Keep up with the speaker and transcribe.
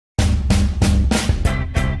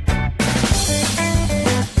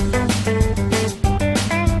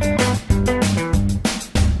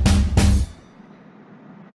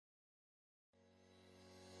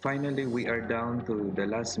finally, we are down to the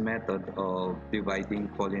last method of dividing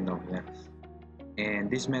polynomials. And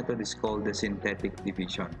this method is called the synthetic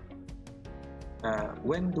division.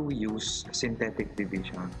 When do we use synthetic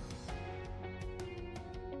division?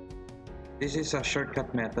 This is a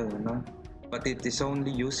shortcut method, no? But it is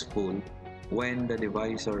only useful when the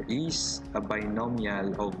divisor is a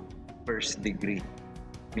binomial of first degree,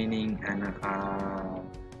 meaning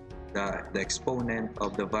the exponent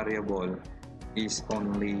of the variable is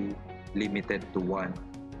only limited to 1.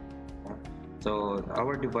 So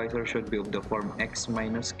our divisor should be of the form x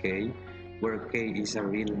minus k, where k is a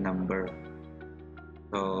real number.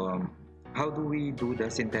 So how do we do the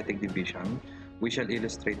synthetic division? We shall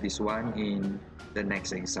illustrate this one in the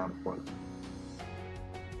next example.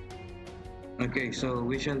 Okay, so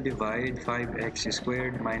we shall divide 5x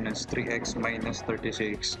squared minus 3x minus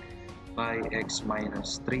 36 by x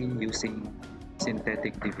minus 3 using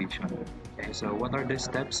synthetic division. Okay, so what are the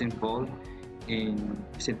steps involved in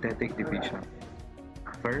synthetic division?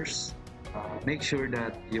 First, make sure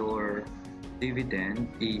that your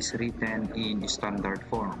dividend is written in standard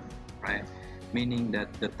form, right? Meaning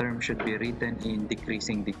that the term should be written in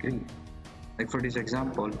decreasing degree. Like for this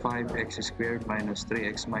example, 5x squared minus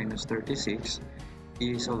 3x minus 36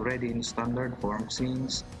 is already in standard form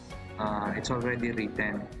since it's already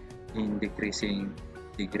written in decreasing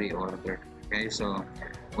degree order. Okay, so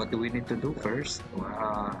what do we need to do first?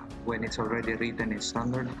 When it's already written in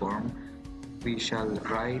standard form, we shall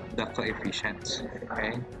write the coefficients.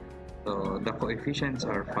 Okay, so the coefficients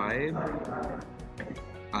are 5,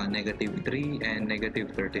 negative 3, and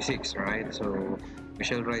negative 36, right? So we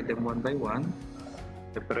shall write them one by one,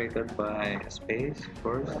 separated by a space.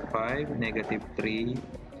 First, 5, negative 3,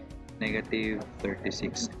 negative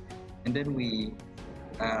 36. And then we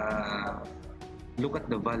look at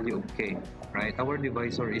the value of k, right? Our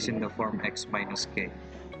divisor is in the form x minus k,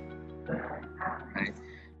 right?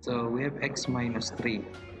 So we have x minus 3.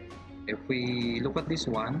 If we look at this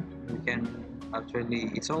one, we can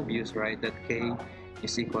actually, it's obvious, right, that k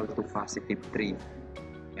is equal to positive 3.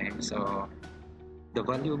 Okay, so the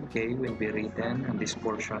value of k will be written in this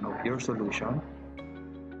portion of your solution,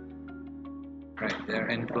 right there,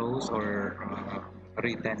 enclosed or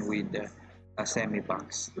written with a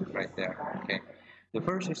semi-box right there. Okay, the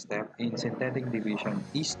first step in synthetic division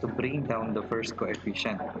is to bring down the first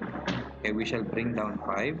coefficient. Okay, we shall bring down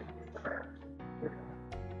 5,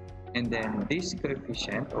 and then this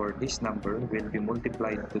coefficient or this number will be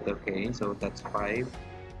multiplied to the k, so that's 5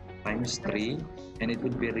 times 3, and it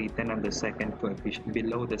will be written on the second coefficient,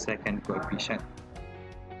 below the second coefficient.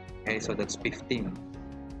 Okay, so that's 15.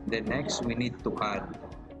 Then next we need to add,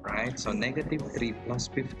 right? So negative 3 plus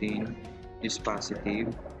 15 is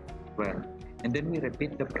positive 12. And then we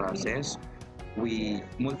repeat the process. We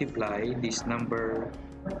multiply this number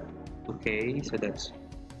to k, so that's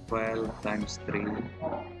 12 times 3,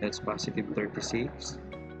 that's positive 36.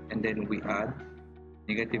 And then we add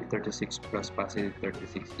negative 36 plus positive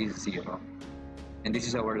 36 is 0. And this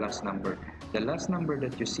is our last number. The last number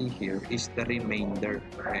that you see here is the remainder,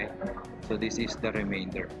 right? So this is the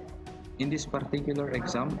remainder. In this particular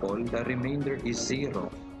example, the remainder is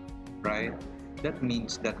 0, right? That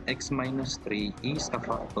means that x minus 3 is a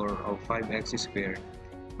factor of 5x squared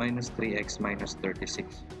minus 3x minus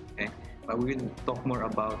 36. Okay? But we will talk more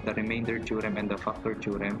about the remainder theorem and the factor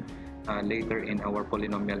theorem later in our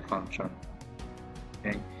polynomial function.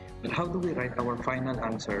 Okay? But how do we write our final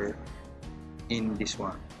answer in this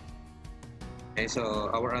one? Okay, so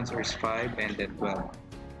our answer is 5 and then 12.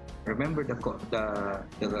 Remember the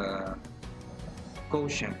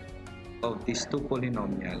quotient of these two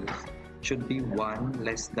polynomials should be 1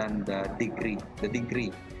 less than the degree. The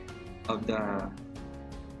degree of the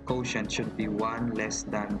quotient should be 1 less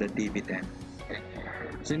than the dividend. Okay?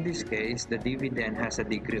 So in this case, the dividend has a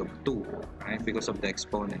degree of 2, right? Because of the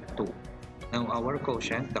exponent 2. Now our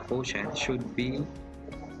quotient, the quotient should be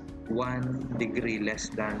 1 degree less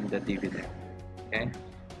than the dividend. Okay?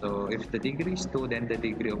 So if the degree is 2, then the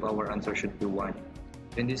degree of our answer should be 1.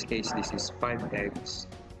 In this case, this is 5x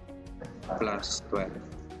plus 12.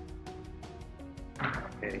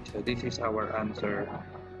 Okay, so this is our answer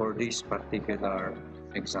for this particular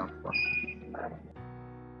example.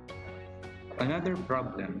 Another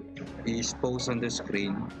problem is posed on the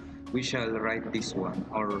screen. We shall write this one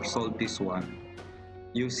or solve this one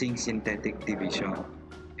using synthetic division.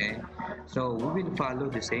 Okay, so we will follow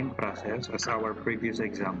the same process as our previous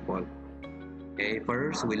example. Okay,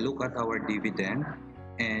 first we look at our dividend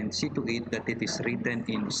and see to it that it is written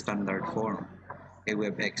in standard form. Okay, we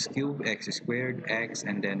have x cubed, x squared, x,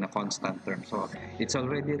 and then a constant term. So it's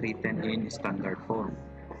already written in standard form.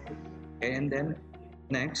 Okay, and then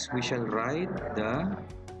Next, we shall write the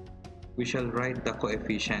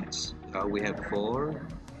coefficients. We have 4,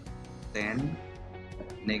 10,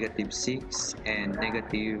 -6, and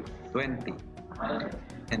 -20.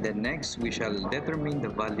 And then next, we shall determine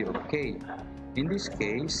the value of k. In this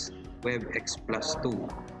case, we have x plus 2.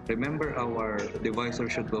 Remember, our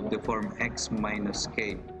divisor should be of the form x minus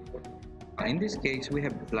k. In this case, we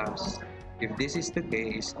have plus. If this is the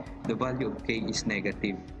case, the value of k is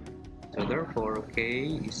negative. So therefore,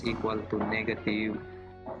 k is equal to -2.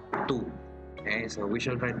 Okay, so we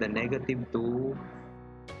shall write the -2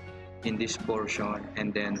 in this portion,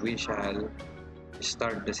 and then we shall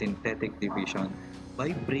start the synthetic division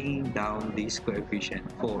by bringing down this coefficient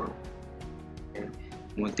 4. Okay.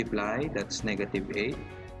 Multiply, that's -8,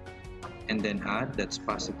 and then add, that's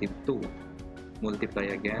 +2.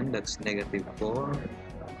 Multiply again, that's -4,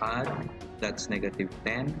 add, that's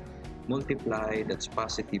 -10, multiply, that's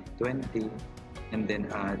 +20, and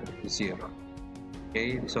then add 0.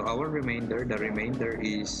 Okay, so our remainder, the remainder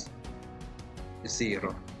is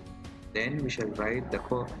 0. Then we shall write the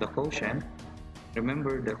quotient.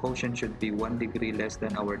 Remember, the quotient should be 1 degree less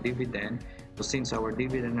than our dividend. So since our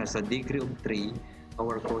dividend has a degree of 3,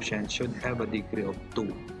 our quotient should have a degree of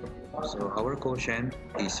 2. So our quotient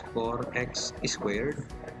is 4x squared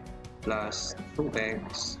plus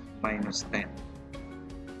 2x minus 10.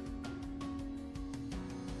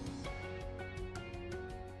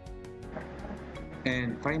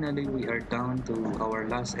 And finally, we are down to our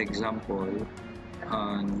last example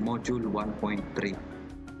on module 1.3.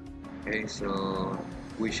 Okay, so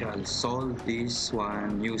we shall solve this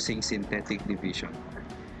one using synthetic division.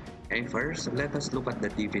 Okay, first, let us look at the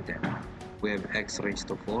dividend. We have x raised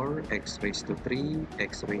to 4, x raised to 3,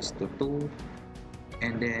 x raised to 2,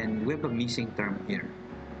 and then we have a missing term here.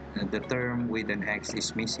 The term with an x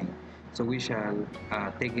is missing. So we shall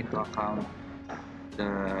take into account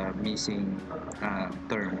the missing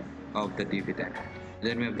term of the dividend.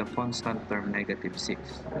 Then we have the constant term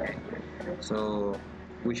 -6. Okay. So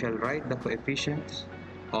we shall write the coefficients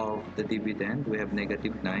of the dividend. We have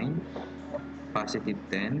 -9,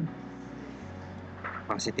 +10,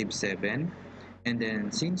 +7, and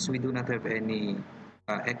then since we do not have any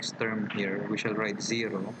x term here, we shall write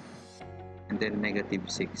 0 and then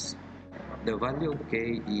 -6. The value of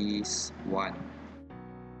k is 1.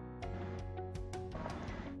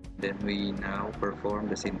 Then we now perform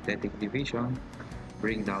the synthetic division.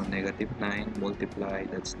 Bring down -9, multiply,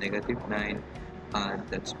 that's -9, add,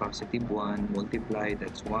 that's +1, multiply,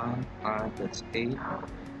 that's 1, add, that's 8,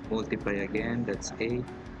 multiply again, that's 8,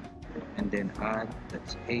 and then add,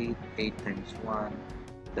 that's 8, 8 times 1,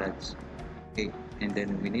 that's 8, and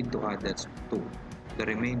then we need to add, that's 2. The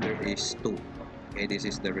remainder is 2. Okay, this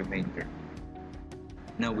is the remainder.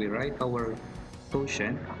 Now we write our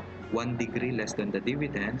quotient 1 degree less than the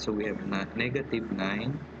dividend, so we have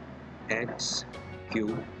 -9x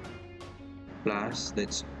cubed plus,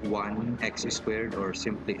 that's 1x squared, or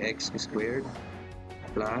simply x squared,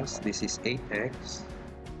 plus this is 8x,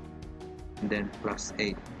 and then plus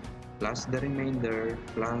 8, plus the remainder,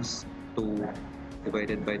 plus 2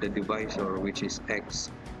 divided by the divisor, which is x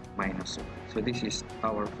minus 1. So this is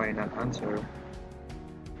our final answer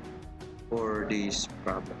for this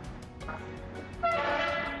problem.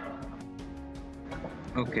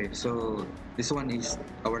 Okay, so this one is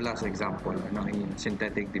our last example in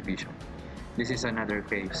synthetic division. This is another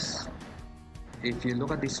case. If you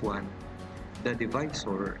look at this one, the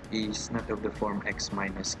divisor is not of the form x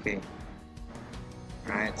minus k.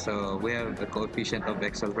 Right, so we have the coefficient of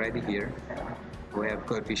x already here. We have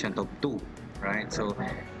coefficient of 2, right? So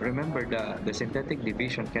remember, the synthetic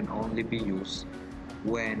division can only be used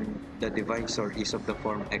when the divisor is of the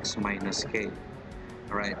form x minus k.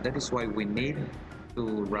 Right, that is why we need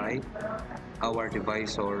to write our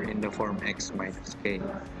divisor in the form x minus k.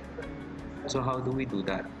 So how do we do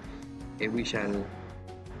that? Okay, we shall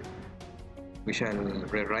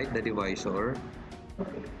rewrite the divisor.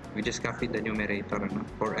 We just copy the numerator,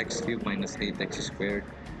 4x cubed minus 8x squared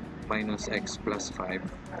minus x plus 5.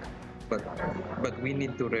 But we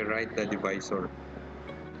need to rewrite the divisor.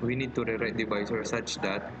 We need to rewrite divisor such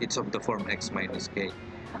that it's of the form x minus k.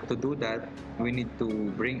 To do that, we need to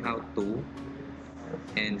bring out 2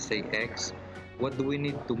 and say x. What do we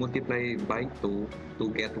need to multiply by 2 to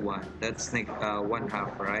get 1? That's like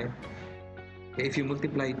 1/2, right? If you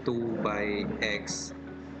multiply 2 by x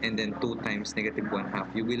and then 2 times -1/2,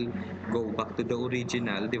 you will go back to the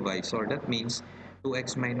original divisor. That means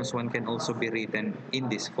 2x minus 1 can also be written in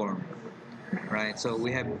this form, right? So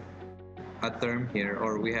we have a term here,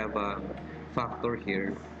 or we have a factor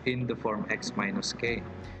here in the form x minus k.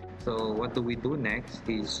 So what do we do next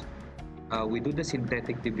is we do the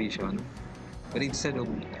synthetic division, but instead of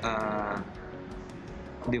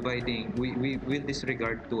dividing, we will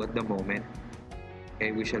disregard 2 at the moment.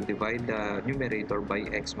 Okay, we shall divide the numerator by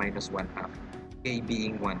x minus 1/2, k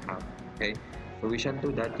being 1/2. Okay, so we shall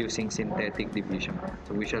do that using synthetic division.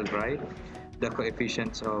 So we shall write the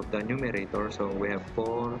coefficients of the numerator. So we have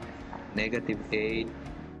 4, -8,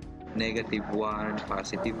 -1,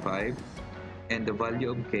 +5, and the value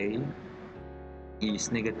of k is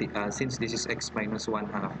negative, since this is x minus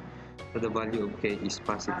 1/2, so the value of k is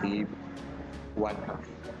 +1/2.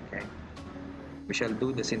 Okay, we shall do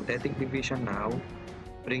the synthetic division now.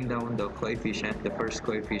 Bring down the coefficient, the first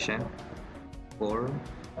coefficient, 4,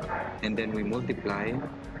 and then we multiply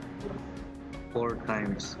 4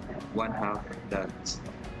 times 1/2, that's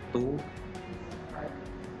 2.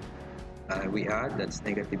 We add, that's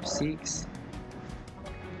 -6,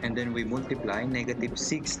 and then we multiply.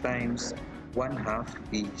 -6 times 1/2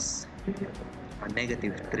 is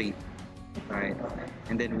 -3, right?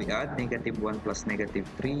 And then we add -1 plus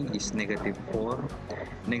 -3 is -4.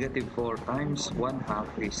 -4 times 1/2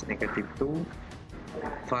 is -2.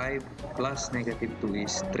 5 plus -2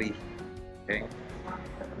 is 3. Okay,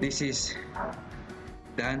 this is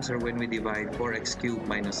the answer when we divide 4x cubed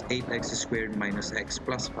minus 8x squared minus x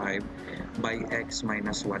plus 5 by x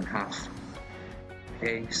minus 1/2.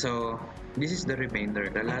 Okay, so this is the remainder.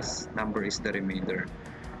 The last number is the remainder.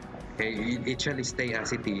 Okay, it shall stay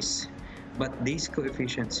as it is, but these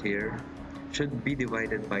coefficients here should be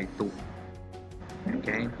divided by 2.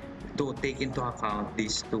 Okay, to take into account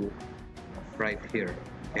these 2 right here.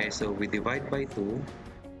 Okay, so we divide by 2.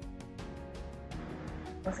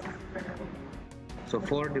 So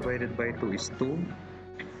 4 divided by 2 is 2.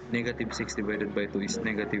 -6 divided by 2 is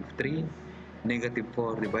 -3.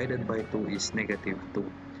 -4 divided by 2 is -2.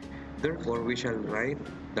 Therefore, we shall write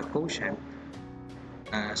the quotient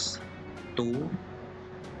as 2x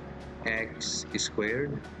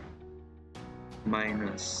squared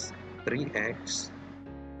minus 3x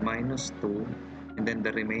minus 2, and then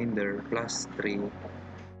the remainder plus 3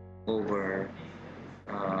 over,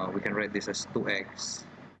 we can write this as 2x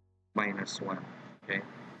minus 1. Okay,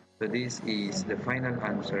 so this is the final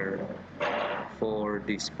answer for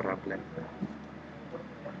this problem.